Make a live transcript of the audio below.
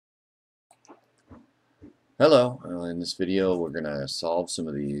Hello, in this video we're going to solve some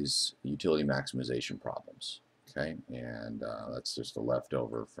of these utility maximization problems. Okay, and that's just a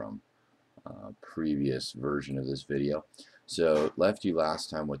leftover from a previous version of this video. So left you last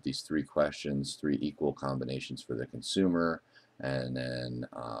time with these three questions, three equal combinations for the consumer, and then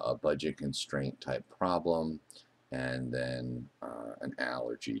a budget constraint type problem, and then an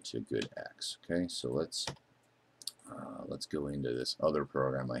allergy to good X. Okay, so let's go into this other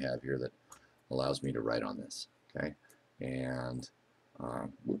program I have here that allows me to write on this. Okay, and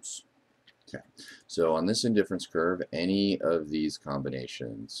whoops. Okay, so on this indifference curve, any of these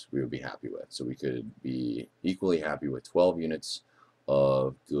combinations we would be happy with. So we could be equally happy with 12 units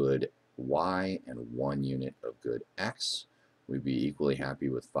of good Y and 1 unit of good X. We'd be equally happy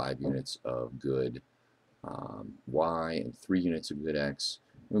with 5 units of good Y and 3 units of good X.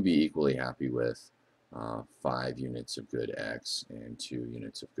 We'd be equally happy with 5 units of good X and 2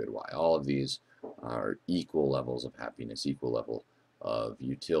 units of good Y. All of these are equal levels of happiness, equal level of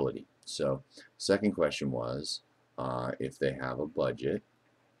utility. So second question was if they have a budget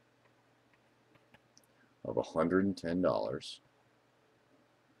of $110,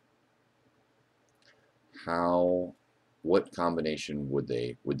 what combination would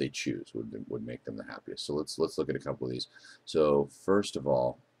they choose, would make them the happiest? So let's look at a couple of these. So first of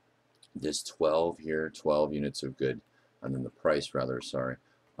all, this 12 here, 12 units of good, and then the price rather, sorry,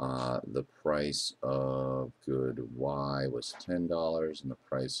 the price of good Y was $10 and the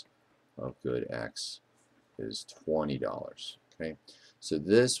price of good X is $20. Okay, so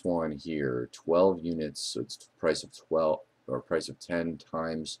this one here, 12 units, so it's price of 12 or price of 10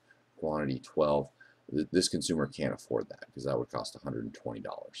 times quantity 12. This consumer can't afford that because that would cost $120.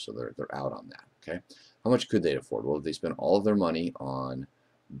 So they're out on that. Okay, how much could they afford? Well, if they spend all of their money on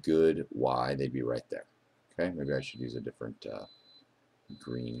good Y, they'd be right there. Okay, maybe I should use a different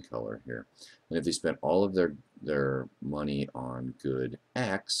green color here. And if they spent all of their money on good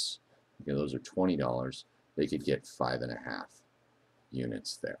X, okay, those are $20, they could get 5.5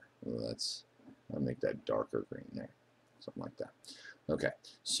 units there. Well, I'll make that darker green there, something like that. Okay,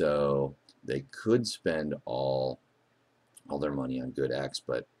 so they could spend all their money on good X,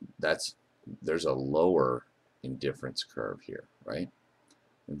 but there's a lower indifference curve here, right?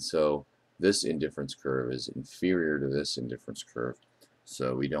 And so this indifference curve is inferior to this indifference curve,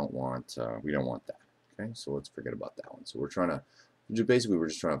 so we don't want that. Okay, so let's forget about that one. So we're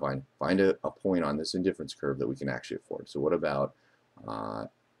just trying to find a point on this indifference curve that we can actually afford. So what about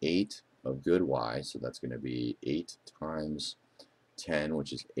 8 of good Y? So that's going to be 8 times 10,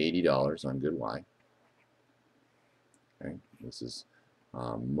 which is $80 on good Y. Okay, this is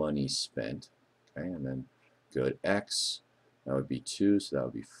money spent. Okay, and then good X, that would be 2, so that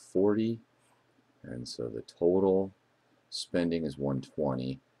would be 40. And so the total spending is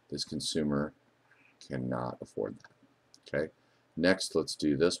 120. This consumer cannot afford that. Okay. Next, let's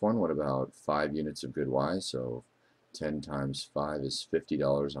do this one. What about 5 units of good Y? So 10 times 5 is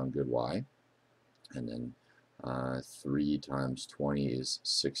 $50 on good Y. And then 3 times 20 is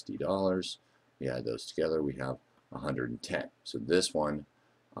 $60. We add those together, we have 110. So this one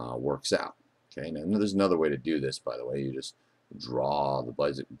works out. Okay. Now there's another way to do this, by the way. You just draw the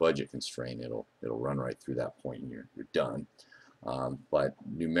budget constraint. It'll run right through that point, and you're done. But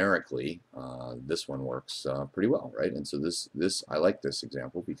numerically, this one works pretty well, right? And so I like this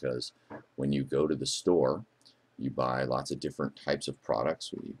example because when you go to the store, you buy lots of different types of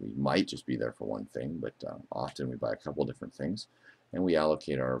products. We might just be there for one thing, but often we buy a couple different things, and we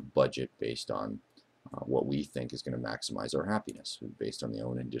allocate our budget based on what we think is going to maximize our happiness based on the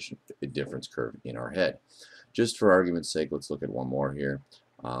own indifference curve in our head. Just for argument's sake, let's look at one more here.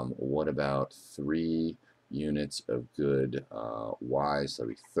 What about 3 units of good Y? So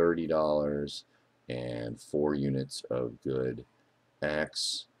that'd be $30, and 4 units of good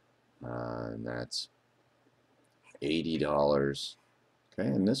X, and that's $80. Okay,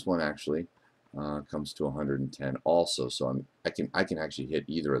 and this one actually comes to 110 also. So I can actually hit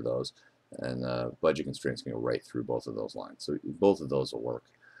either of those, and the budget constraints can go right through both of those lines. So both of those will work,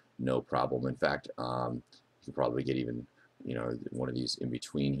 no problem. In fact, you can probably get even one of these in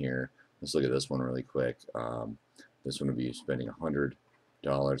between here. Let's look at this one really quick. This one would be spending $100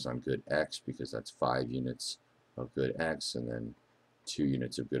 on good X because that's 5 units of good X and then 2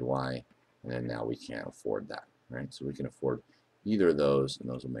 units of good Y, and then now we can't afford that, right? So we can afford either of those, and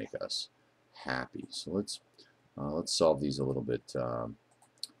those will make us happy. So let's solve these a little bit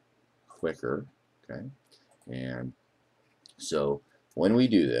quicker, okay? And so when we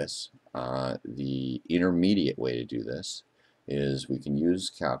do this, the intermediate way to do this is we can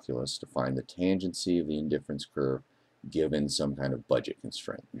use calculus to find the tangency of the indifference curve given some kind of budget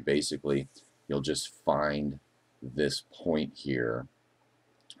constraint. Basically, you'll just find this point here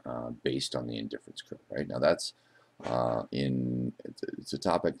based on the indifference curve, right? Now that's it's a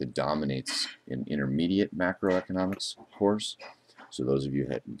topic that dominates in intermediate macroeconomics course. So those of you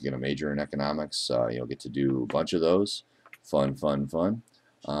who get a major in economics, you'll get to do a bunch of those. Fun, fun, fun.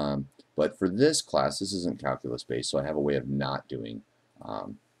 But for this class, this isn't calculus based, so I have a way of not doing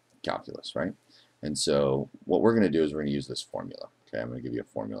calculus, right? And so what we're going to do is we're going to use this formula. Okay, I'm going to give you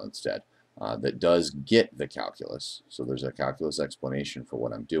a formula instead that does get the calculus. So there's a calculus explanation for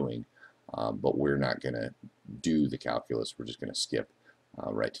what I'm doing, but we're not going to do the calculus. We're just going to skip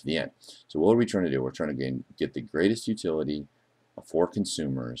right to the end. So what are we trying to do? We're trying to get the greatest utility for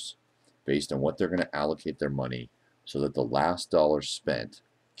consumers based on what they're going to allocate their money, so that the last dollar spent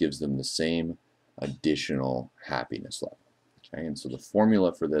gives them the same additional happiness level. Okay, and so the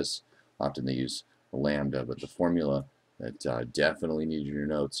formula for this, often they use lambda, but the formula that definitely need in your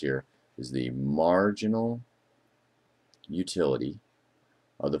notes here is the marginal utility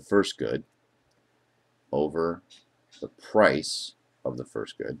of the first good over the price of the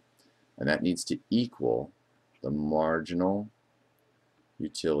first good, and that needs to equal the marginal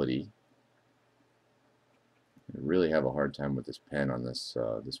utility. I really have a hard time with this pen on this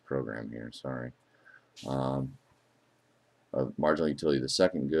this program here. Sorry. Of marginal utility of the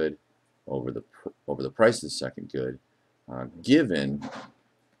second good over the price of the second good, given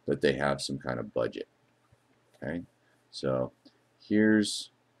that they have some kind of budget. Okay, so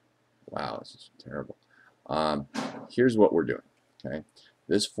here's, wow, this is terrible. Here's what we're doing. Okay,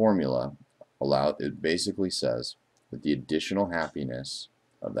 this formula it basically says that the additional happiness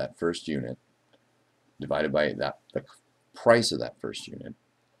of that first unit divided by the price of that first unit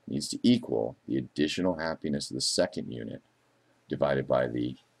needs to equal the additional happiness of the second unit divided by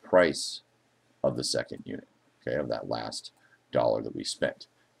the price of the second unit, okay, of that last dollar that we spent,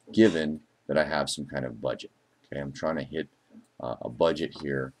 given that I have some kind of budget. Okay, I'm trying to hit a budget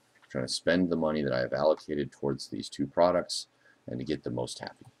here, I'm trying to spend the money that I have allocated towards these two products and to get the most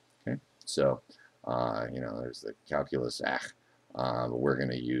happy. Okay, so you know, there's the calculus, but we're going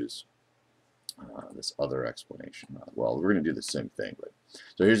to use this other explanation. Well, we're going to do the same thing, but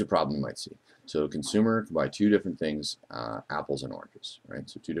so here's a problem you might see. So a consumer can buy two different things, apples and oranges, right?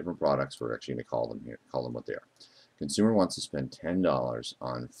 So two different products. We're actually going to call them what they are. Consumer wants to spend $10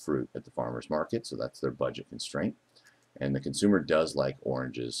 on fruit at the farmer's market, so that's their budget constraint. And the consumer does like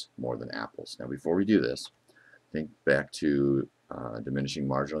oranges more than apples. Now, before we do this, think back to diminishing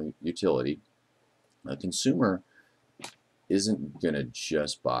marginal utility. A consumer isn't going to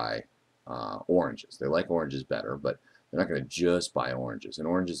just buy oranges. They like oranges better, but they're not going to just buy oranges. And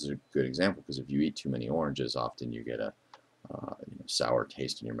oranges is a good example because if you eat too many oranges, often you get a sour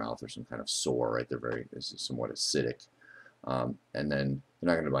taste in your mouth or some kind of sore, right? This is somewhat acidic. And then they're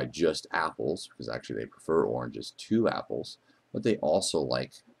not going to buy just apples because actually they prefer oranges to apples, but they also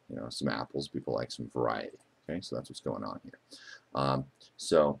like, you know, some apples. People like some variety. Okay, so that's what's going on here.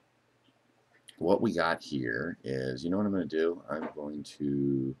 So what we got here is, you know what I'm going to do? I'm going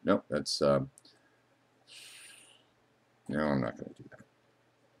to, no, that's, no, I'm not going to do that.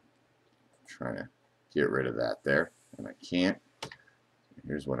 I'm trying to get rid of that there, and I can't.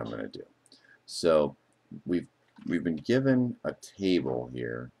 Here's what I'm going to do. So we've been given a table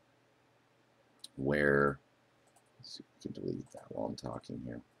here where, let's see if we can delete that while I'm talking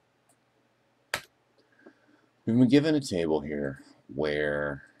here. We've been given a table here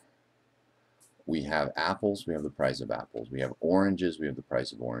where we have apples, we have the price of apples. We have oranges, we have the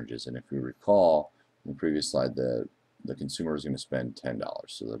price of oranges. And if you recall, in the previous slide, the consumer is going to spend $10.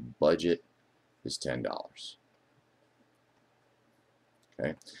 So the budget is $10. Okay,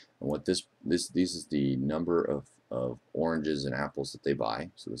 and what this is the number of oranges and apples that they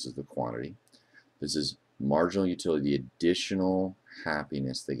buy. So this is the quantity. This is marginal utility, the additional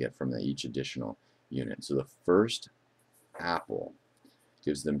happiness they get from each additional unit. So the first apple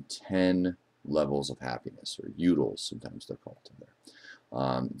gives them 10 levels of happiness, or utils sometimes they're called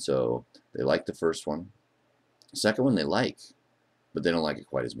there. So they like the first one. The second one they like, but they don't like it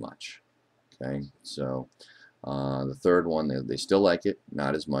quite as much. Okay, so the third one they still like it,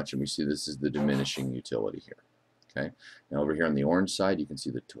 not as much, and we see this is the diminishing utility here. Okay, now over here on the orange side, you can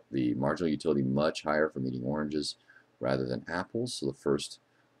see the marginal utility much higher from eating oranges rather than apples. So the first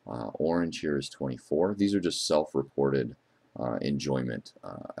orange here is 24. These are just self-reported enjoyment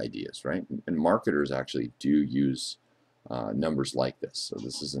ideas, right? And marketers actually do use numbers like this, so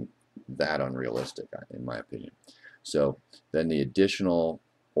this isn't that unrealistic in my opinion. So then the additional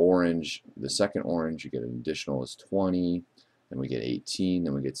orange, the second orange, you get an additional is 20, then we get 18,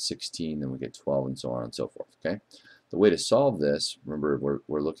 then we get 16, then we get 12, and so on and so forth. Okay, the way to solve this, remember,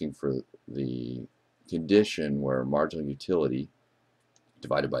 we're looking for the condition where marginal utility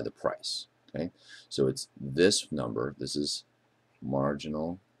divided by the price. Okay, so it's this number. This is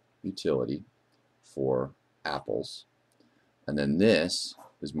marginal utility for apples, and then this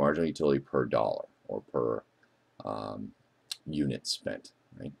is marginal utility per dollar or per unit spent.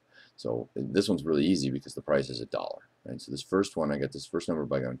 Right. So this one's really easy because the price is $1. Right. So this first one, I get this first number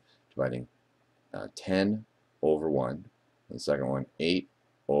by dividing 10 over 1. And the second one, 8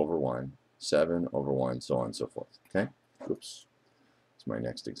 over 1, 7 over 1, so on and so forth. Okay? Oops. That's my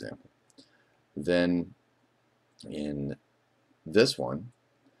next example. Then in this one,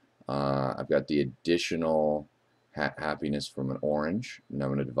 I've got the additional happiness from an orange, and I'm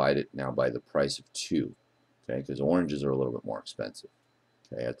going to divide it now by the price of 2. Okay? Because oranges are a little bit more expensive.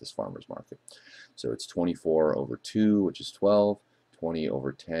 Okay, at this farmer's market. So it's 24 over 2, which is 12, 20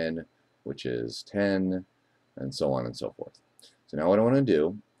 over 10, which is 10, and so on and so forth. So now what I want to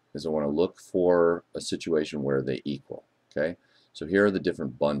do is I want to look for a situation where they equal. Okay, so here are the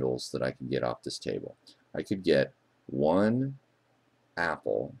different bundles that I can get off this table. I could get 1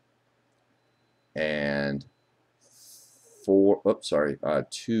 apple and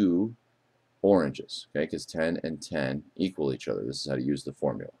 2 oranges, okay, because 10 and 10 equal each other. This is how to use the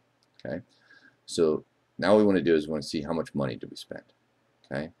formula. Okay, so now what we want to do is we want to see how much money did we spend.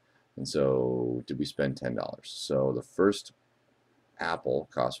 Okay, and so did we spend $10? So the first apple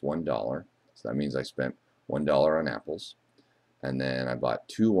cost $1, so that means I spent $1 on apples, and then I bought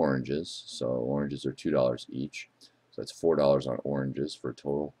 2 oranges, so oranges are $2 each, so that's $4 on oranges for a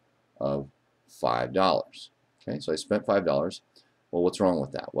total of $5. Okay, so I spent $5. Well, what's wrong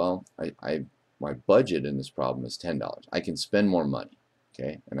with that? Well, my budget in this problem is $10. I can spend more money,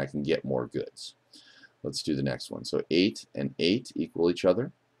 okay, and I can get more goods. Let's do the next one. So 8 and 8 equal each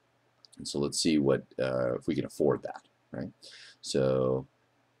other, and so let's see what if we can afford that, right? So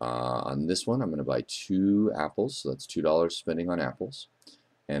on this one, I'm going to buy 2 apples, so that's $2 spending on apples,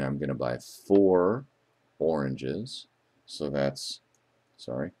 and I'm going to buy 4 oranges, so that's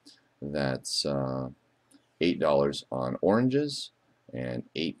 $8 on oranges, and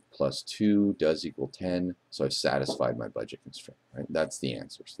 8 plus 2 does equal 10, so I've satisfied my budget constraint. Right? That's the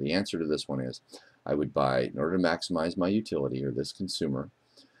answer. So the answer to this one is I would buy, in order to maximize my utility, or this consumer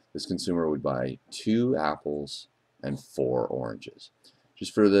would buy 2 apples and 4 oranges.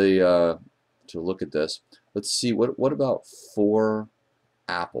 Just for the to look at this, let's see what about 4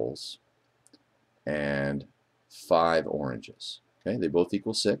 apples and 5 oranges. Okay, they both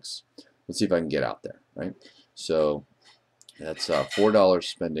equal 6. Let's see if I can get out there. Right, so that's $4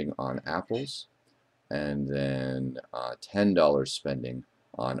 spending on apples, and then $10 spending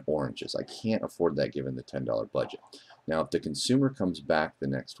on oranges. I can't afford that given the $10 budget. Now, if the consumer comes back the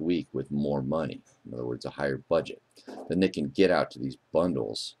next week with more money, in other words, a higher budget, then they can get out to these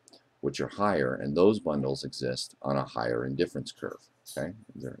bundles, which are higher, and those bundles exist on a higher indifference curve. Okay,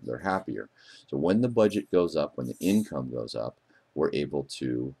 they're happier. So when the budget goes up, when the income goes up, we're able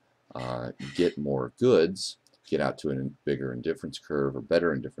to get more goods, get out to a bigger indifference curve or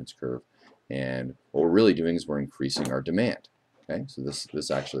better indifference curve, and what we're really doing is we're increasing our demand. Okay, so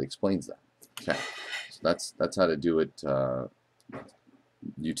this actually explains that. Okay, so that's how to do it.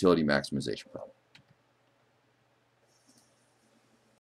 Utility maximization problem.